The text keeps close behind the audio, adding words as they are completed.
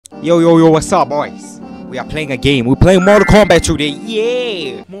Yo, what's up, boys? We are playing a game. We're playing Mortal Kombat today.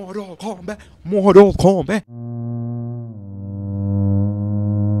 Yeah! Mortal Kombat.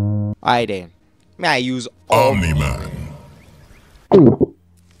 Alright then. May I use Omni Man.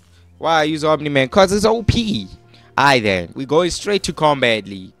 Why I use Omni Man? Cause it's OP. Alright then. We're going straight to Combat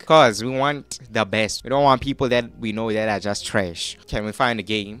League. Cause we want the best. We don't want people that we know that are just trash. Can we find a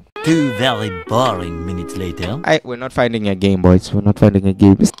game? 2 very boring minutes later. We're not finding a game, boys. We're not finding a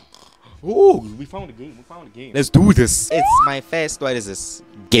game. Oh, we found a game. Let's do this. It's my first, what is this?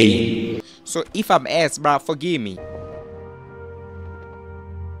 Game. So if I'm ass, bro, forgive me.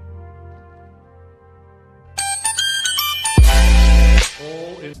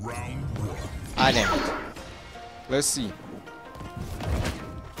 I then. Let's see.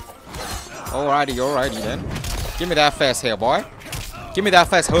 Alrighty then. Give me that fast hair, boy.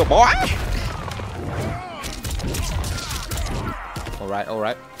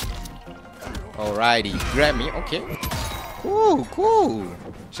 Alright. Alrighty, grab me, okay. Cool.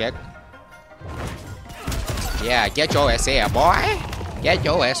 Check. Yeah, get your ass here, boy. Get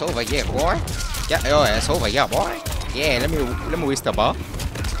your ass over here, boy. Yeah, let me waste the ball.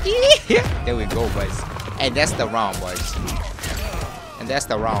 There we go, boys. And that's the round,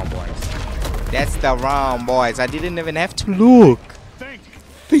 boys. I didn't even have to look.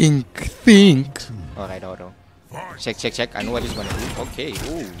 Think. Alright, hold on. Check. I know what he's gonna do. Okay.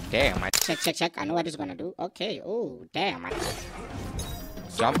 Ooh, damn. Check. I know what he's gonna do. Okay. Ooh, damn.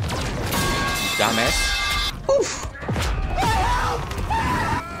 Jump. Dumbass. Oof.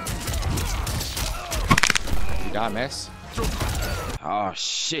 Dumbass. Oh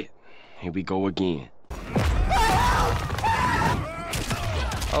shit. Here we go again.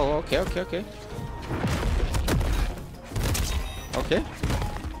 Oh, okay. Okay.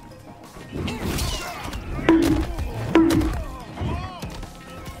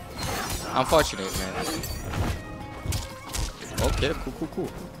 Unfortunate, man. Okay, cool.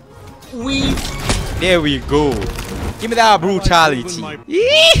 There we go. Give me that brutality.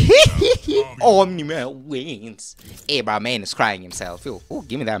 Omni Man wins. Hey, bro, man is crying himself. Oh,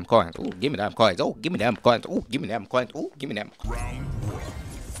 give me them coins. Give me them coins. Round one.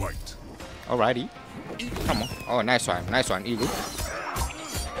 Fight. Alrighty. Come on. Oh, nice one, Eagle.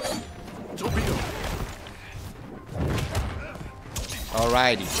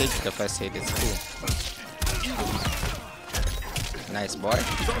 Alrighty, take the first hit. It's cool. Nice, boy.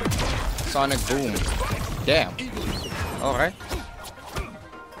 Sonic boom. Damn. Alright.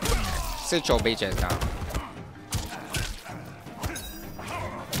 Sit your bitch ass down.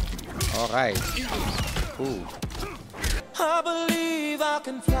 Alright. Cool. I believe I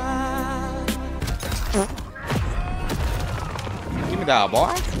can fly. Give me that,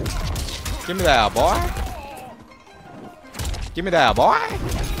 boy. Give me that,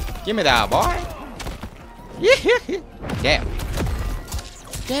 boy.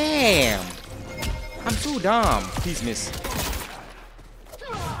 Damn. I'm too dumb. Please miss.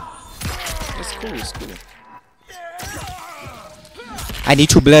 It's cool. I need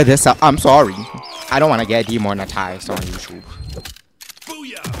to blur this up. I'm sorry. I don't want to get demonetized on YouTube.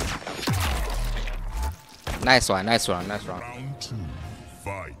 Nice one. Round two.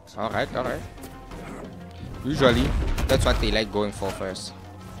 Fight. Alright. Usually, that's what they like going for first.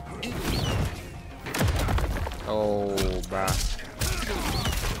 Oh, bruh.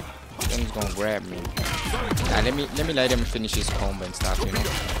 Thing's gonna grab me. Nah, let me let him finish his combo and stuff, you know.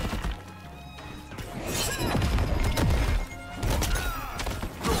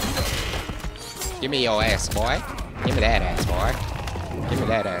 Give me your ass, boy. Give me that ass, boy.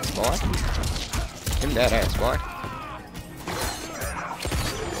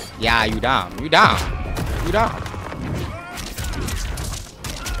 Yeah, you down.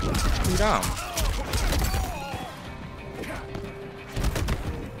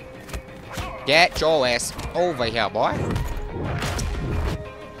 Get your ass over here, boy.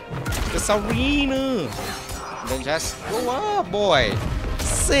 It's arena. Then just go up, boy.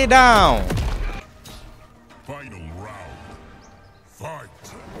 Sit down. Final round. Fight.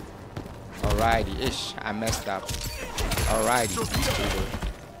 Alrighty, ish. I messed up. Alrighty.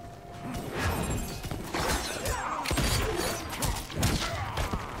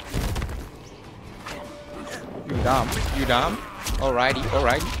 You dumb. Alrighty.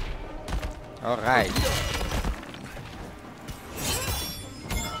 Alright.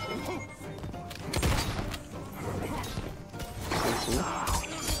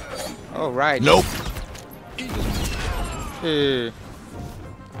 Alright. Nope. You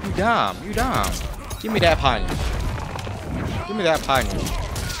dumb. Give me that punish. Give me that punish.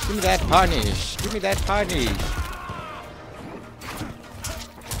 Give me that punish. Give me that punish.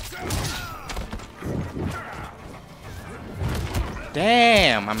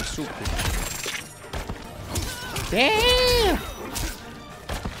 Damn, I'm super. Damn.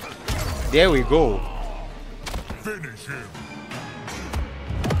 There we go. Finish him.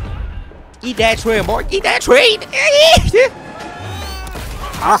 Eat that train, boy. Eat that train.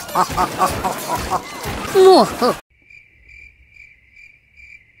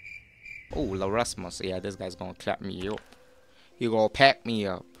 Oh, Larasmus. Yeah, this guy's gonna clap me up. He gonna pack me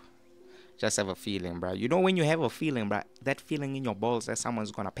up. Just have a feeling, bro. You know when you have a feeling, bro, that feeling in your balls that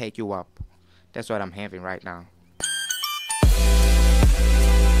someone's gonna pack you up. That's what I'm having right now.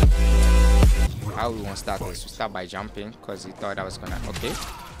 How we gonna start this? We start by jumping, because he thought I was gonna... Okay.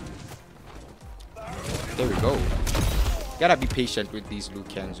 There we go. Gotta be patient with these Liu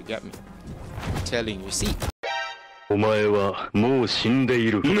Kangs, you get me? I'm telling you, see? NANI?!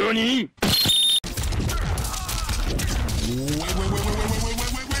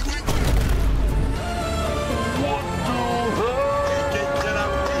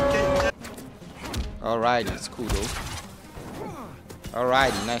 Alright, it's cool though.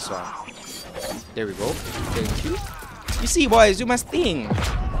 Alright, nice one. There we go. Thank you. You see, boys, you must think.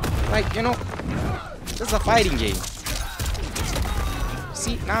 Like, you know, this is a fighting game.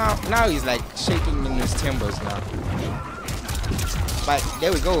 See, now he's like shaking in his timbers now. But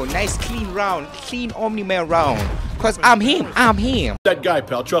there we go. Nice clean round. Clean Omni Man round. Cause I'm him. That guy,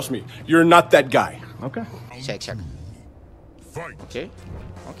 pal. Trust me. You're not that guy. Okay. Check. Fight. Okay.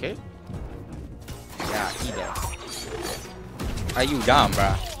 Yeah, eat that. Are you dumb,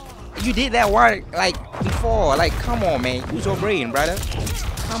 bruh? You did that one like before. Like, come on, man. Use your brain, brother.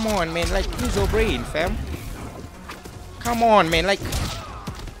 Come on, man. Like, use your brain, fam. Come on, man. Like,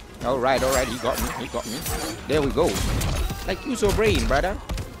 alright. He got me. There we go. Like, use your brain, brother.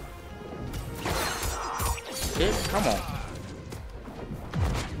 Okay, come on.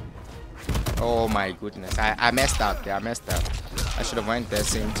 Oh my goodness. I messed up there. I should have went there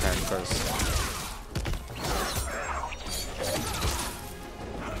same time first.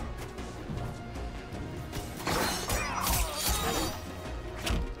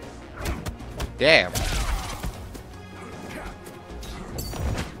 Damn.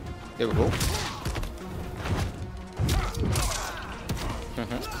 There we go.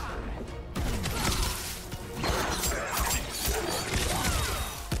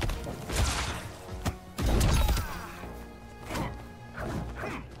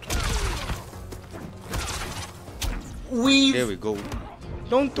 There we go.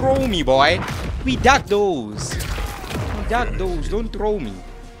 Don't throw me, boy. We duck those. Don't throw me.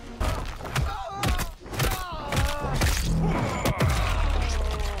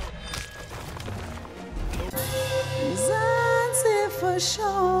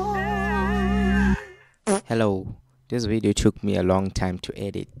 Hello. This video took me a long time to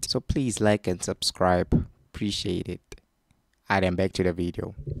edit, so please like and subscribe. Appreciate it. Alright, then back to the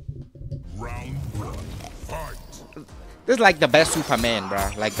video. Round one. Fight. This is like the best Superman,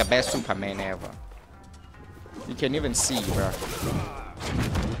 bruh. Like the best Superman ever. You can even see, bruh.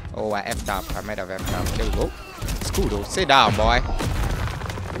 Oh, I effed up. I might have effed up. There we go. It's cool though. Sit down, boy.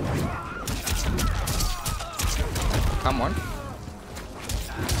 Come on.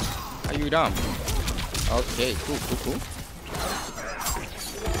 Are you dumb? Okay, cool.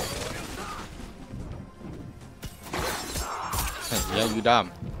 Yeah, you dumb.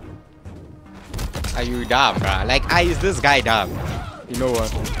 Are you dumb, bruh? Like, is this guy dumb? You know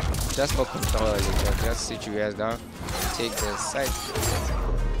what? Just for control, just sit your ass down. Take the side.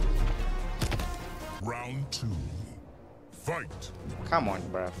 Round two. Fight. Come on,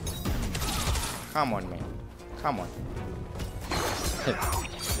 bruh. Come on, man. Come on.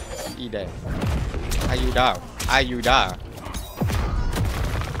 Eat that. Are you dumb? Are you dumb?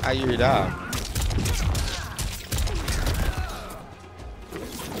 Are you dumb?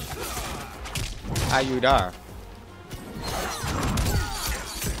 Are you dumb?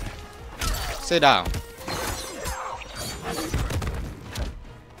 Sit down.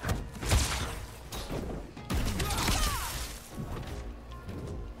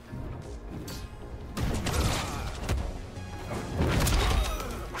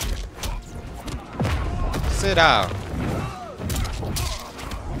 Sit down.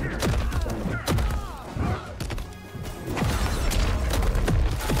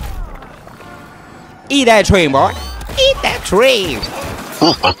 Eat that train, boy. Eat that train.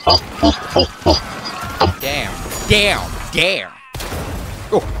 Damn.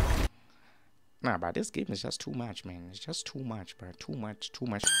 Oh. Nah, bro, this game is just too much, man. It's just too much, bro. Too much.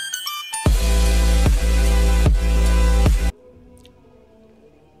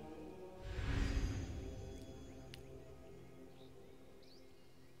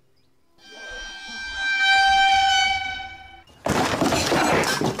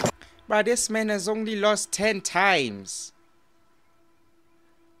 Bruh, this man has only lost 10 times.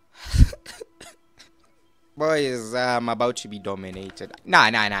 Boys, I'm about to be dominated.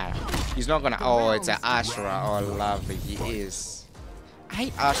 Nah. He's not gonna. Oh, it's an Ashura. Oh, lovely. He is. I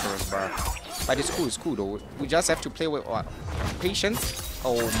hate Ashuras, bro. But it's cool though. We just have to play with patience.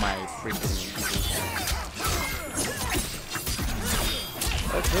 Oh my freaking.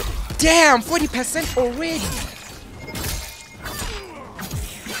 Okay. Damn, 40% already.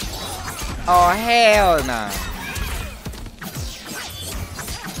 Oh, hell nah.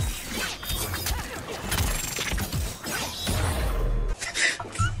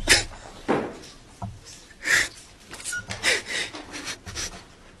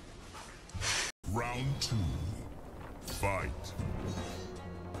 Round 2. Fight.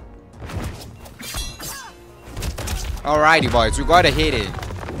 Alrighty, boys, we gotta hit it.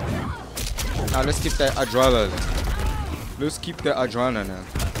 Now let's keep the adrenaline. Let's keep the adrenaline.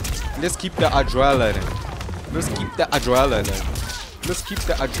 Let's keep the adrenaline. Let's keep the adrenaline. Let's keep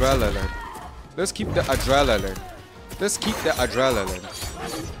the adrenaline. Let's keep the adrenaline. Let's keep the adrenaline.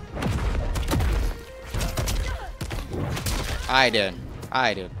 I did.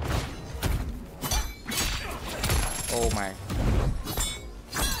 Oh my.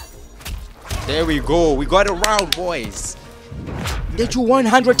 There we go. We got a round, boys. Did you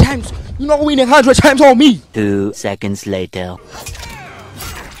 100 times? You not winning 100 times on me. 2 seconds later.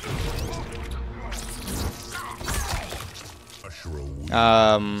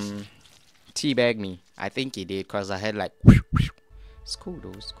 Teabag me. I think he did because I had like. It's cool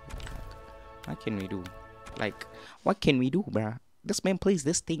though. It's cool. What can we do? Like, what can we do, bruh? This man plays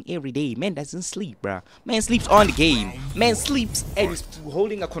this thing every day. Man doesn't sleep, bruh. Man sleeps on the game. Man sleeps and he's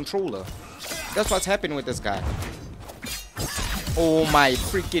holding a controller. That's what's happening with this guy. Oh my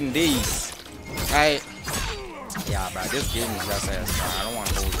freaking days. Yeah, bruh. This game is just ass, bruh. I don't want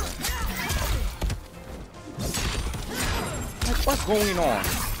to hold it. Like, what's going on?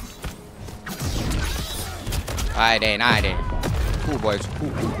 Alright then. Cool, boys.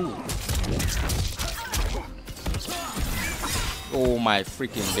 Cool. Oh my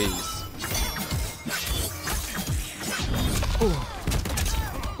freaking days. Oh.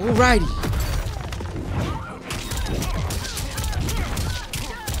 Alrighty.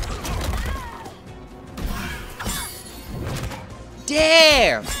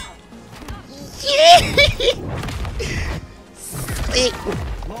 Damn.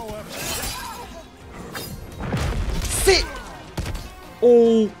 Sit.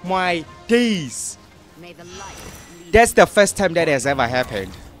 Oh my days. That's the first time that has ever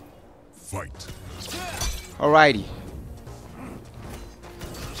happened. Fight. Alrighty.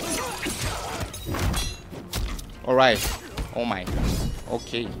 Alright. Oh my.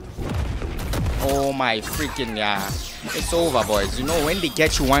 Okay. Oh my freaking yeah. It's over, boys. You know when they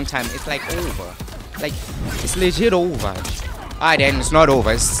get you one time, it's like over. Like it's legit over. Alright then, it's not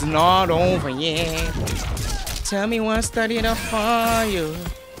over. It's not over yet. Tell me what started a fire.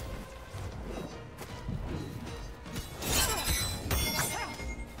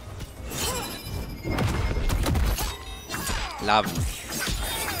 Love.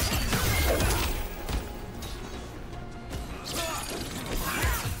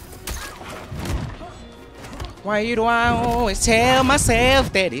 Why do I always tell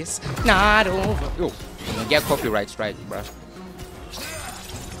myself that it's not over? Yo, I'm gonna get copyright strike, bruh.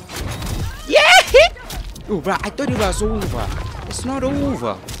 Yeah! Yo, bruh, I thought it was over. It's not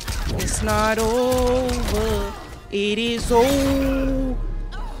over. It's not over. It is over.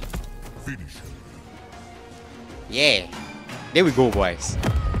 Finish. Yeah. There we go, boys.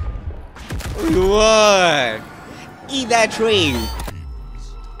 What? Eat that train.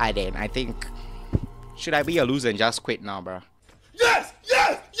 I think. Should I be a loser and just quit now, bro? Yes!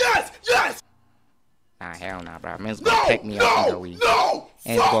 Nah, hell nah, bro. Man's gonna take me out either way.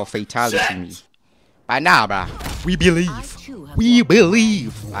 And it's gonna fatality me. But nah, bro. We believe. We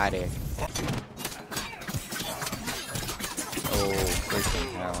believe. There. Oh,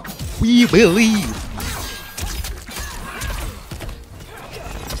 freaking hell. We believe.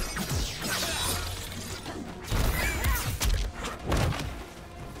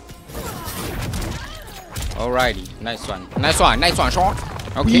 Alrighty, nice one, Sean.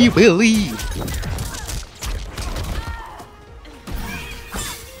 Okay. We believe.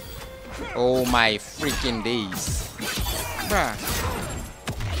 Oh my freaking days, bruh.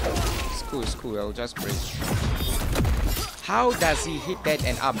 It's cool. I'll just break. How does he hit that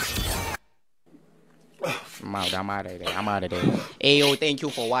and up? I'm out of there. Hey yo, thank you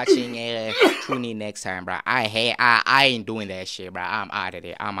for watching. Tune in next time, bruh. I ain't doing that shit, bruh. I'm out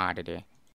of there.